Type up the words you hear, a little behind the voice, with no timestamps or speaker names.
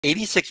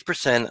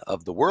86%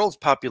 of the world's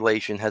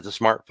population has a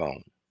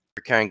smartphone.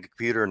 We're carrying a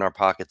computer in our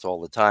pockets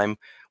all the time.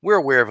 We're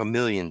aware of a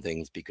million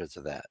things because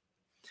of that.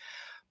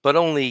 But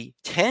only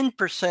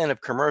 10%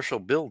 of commercial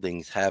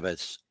buildings have a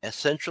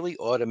essentially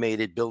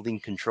automated building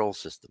control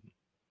system.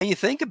 When you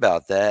think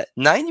about that,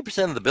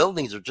 90% of the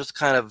buildings are just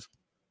kind of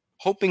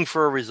hoping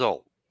for a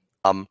result.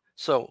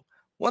 So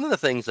one of the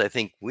things I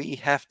think we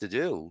have to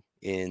do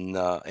in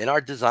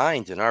our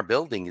designs, in our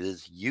building,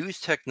 is use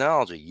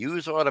technology,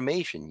 use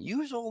automation,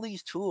 use all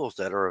these tools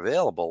that are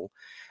available,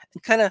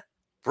 and kind of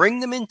bring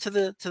them into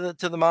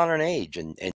the modern age and